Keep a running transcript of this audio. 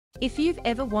If you've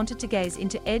ever wanted to gaze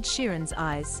into Ed Sheeran's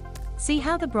eyes, see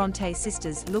how the Bronte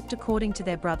sisters looked according to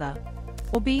their brother,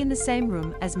 or be in the same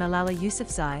room as Malala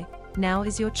Yousafzai, now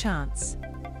is your chance.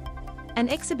 An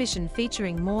exhibition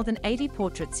featuring more than 80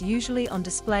 portraits usually on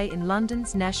display in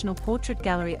London's National Portrait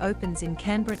Gallery opens in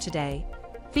Canberra today,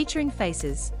 featuring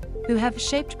faces who have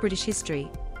shaped British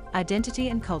history, identity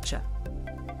and culture.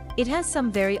 It has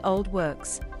some very old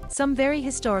works, some very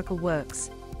historical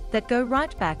works, that go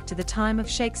right back to the time of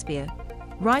Shakespeare,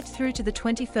 right through to the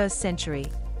 21st century,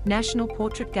 National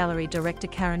Portrait Gallery director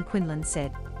Karen Quinlan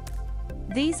said.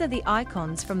 These are the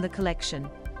icons from the collection.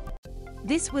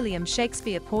 This William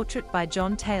Shakespeare portrait by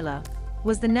John Taylor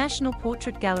was the National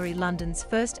Portrait Gallery London's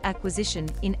first acquisition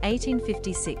in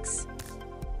 1856.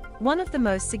 One of the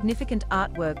most significant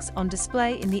artworks on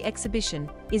display in the exhibition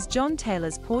is John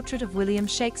Taylor's portrait of William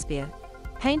Shakespeare,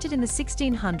 painted in the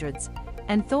 1600s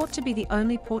and thought to be the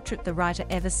only portrait the writer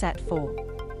ever sat for.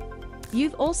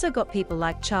 You've also got people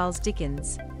like Charles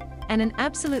Dickens, and an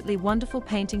absolutely wonderful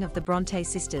painting of the Bronte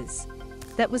sisters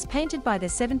that was painted by their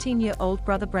 17-year-old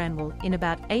brother Branwell in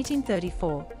about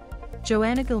 1834.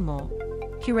 Joanna Gilmore,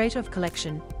 curator of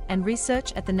collection and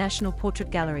research at the National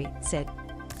Portrait Gallery, said,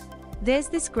 "There's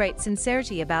this great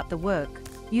sincerity about the work.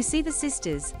 You see the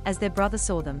sisters as their brother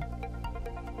saw them.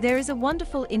 There is a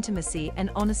wonderful intimacy and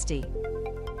honesty.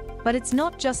 But it's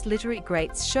not just literary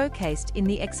greats showcased in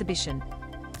the exhibition.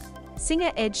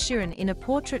 Singer Ed Sheeran in a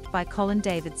portrait by Colin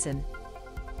Davidson.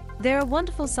 There are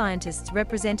wonderful scientists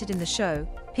represented in the show,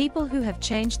 people who have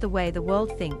changed the way the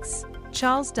world thinks.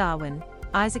 Charles Darwin,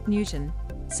 Isaac Newton,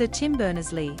 Sir Tim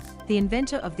Berners-Lee, the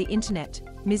inventor of the internet,"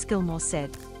 Ms. Gilmore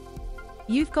said.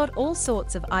 "You've got all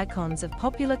sorts of icons of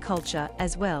popular culture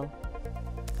as well.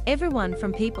 Everyone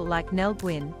from people like Nell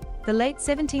Gwyn, the late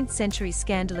 17th century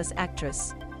scandalous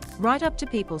actress, right up to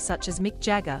people such as Mick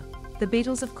Jagger, the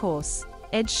Beatles of course,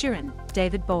 Ed Sheeran,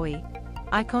 David Bowie,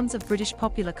 icons of British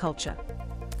popular culture."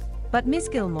 But Ms.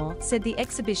 Gilmore said the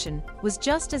exhibition was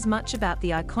just as much about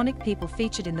the iconic people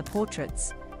featured in the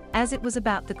portraits, as it was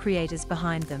about the creators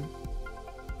behind them.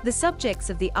 "The subjects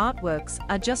of the artworks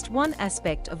are just one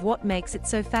aspect of what makes it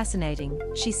so fascinating,"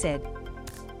 she said.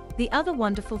 "The other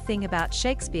wonderful thing about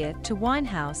Shakespeare to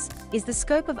Winehouse is the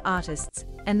scope of artists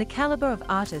and the caliber of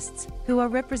artists who are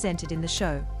represented in the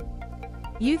show.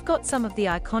 You've got some of the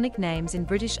iconic names in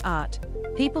British art,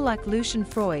 people like Lucian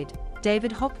Freud,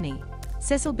 David Hockney,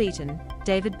 Cecil Beaton,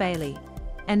 David Bailey,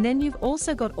 and then you've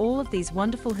also got all of these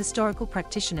wonderful historical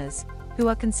practitioners who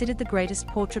are considered the greatest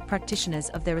portrait practitioners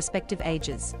of their respective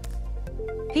ages.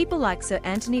 People like Sir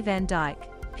Anthony van Dyck,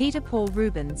 Peter Paul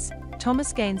Rubens,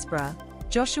 Thomas Gainsborough,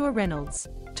 Joshua Reynolds,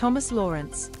 Thomas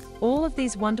Lawrence, all of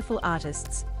these wonderful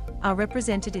artists are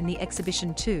represented in the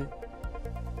exhibition too.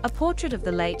 A portrait of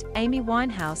the late Amy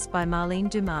Winehouse by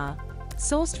Marlene Dumas,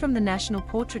 sourced from the National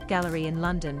Portrait Gallery in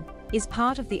London, is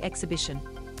part of the exhibition.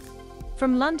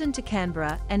 From London to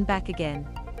Canberra and back again.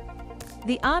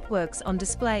 The artworks on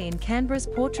display in Canberra's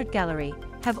Portrait Gallery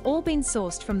have all been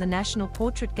sourced from the National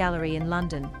Portrait Gallery in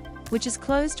London, which is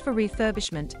closed for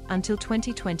refurbishment until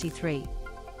 2023.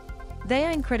 They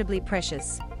are incredibly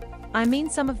precious. I mean,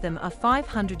 some of them are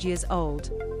 500 years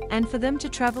old, and for them to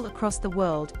travel across the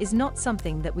world is not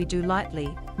something that we do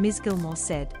lightly," Ms. Gilmore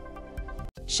said.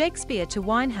 "Shakespeare to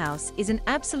Winehouse is an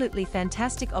absolutely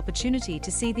fantastic opportunity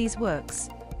to see these works,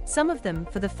 some of them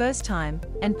for the first time,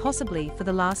 and possibly for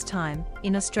the last time,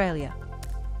 in Australia."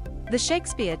 The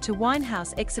Shakespeare to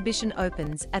Winehouse exhibition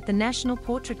opens at the National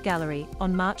Portrait Gallery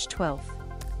on March 12.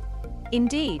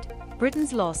 Indeed,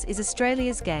 Britain's loss is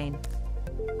Australia's gain.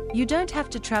 You don't have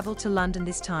to travel to London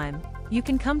this time, you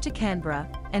can come to Canberra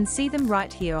and see them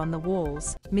right here on the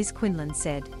walls, Ms. Quinlan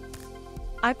said.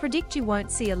 "I predict you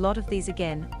won't see a lot of these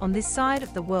again on this side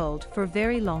of the world for a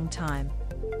very long time."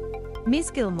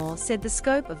 Ms. Gilmore said the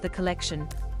scope of the collection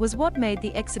was what made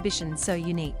the exhibition so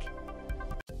unique.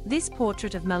 This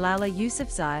portrait of Malala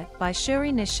Yousafzai by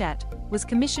Shuri Neshat was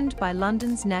commissioned by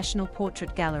London's National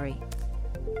Portrait Gallery.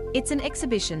 It's an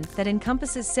exhibition that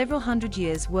encompasses several hundred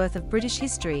years' worth of British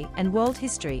history and world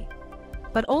history,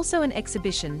 but also an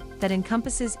exhibition that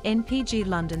encompasses NPG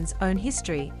London's own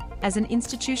history as an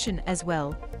institution as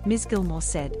well, Ms. Gilmore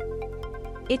said.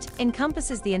 It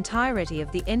encompasses the entirety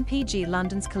of the NPG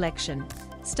London's collection,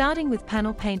 starting with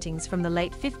panel paintings from the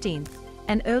late 15th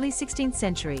and early 16th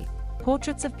century,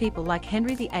 portraits of people like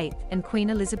Henry VIII and Queen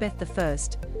Elizabeth I,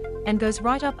 and goes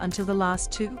right up until the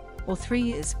last 2 or 3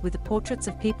 years with the portraits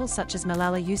of people such as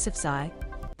Malala Yousafzai,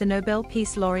 the Nobel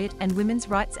Peace Laureate and women's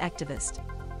rights activist.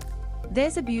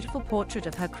 There's a beautiful portrait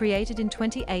of her created in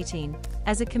 2018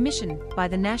 as a commission by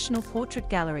the National Portrait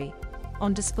Gallery,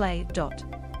 on display.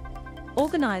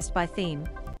 Organized by theme,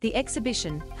 The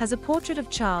exhibition has a portrait of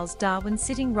Charles Darwin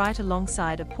sitting right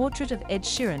alongside a portrait of Ed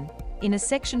Sheeran, in a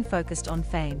section focused on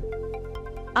fame.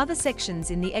 Other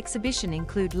sections in the exhibition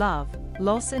include love,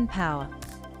 loss and power.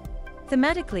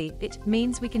 Thematically, it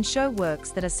means we can show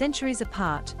works that are centuries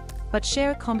apart, but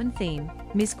share a common theme,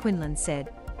 Ms. Quinlan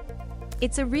said.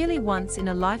 It's a really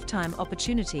once-in-a-lifetime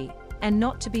opportunity, and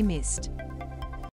not to be missed.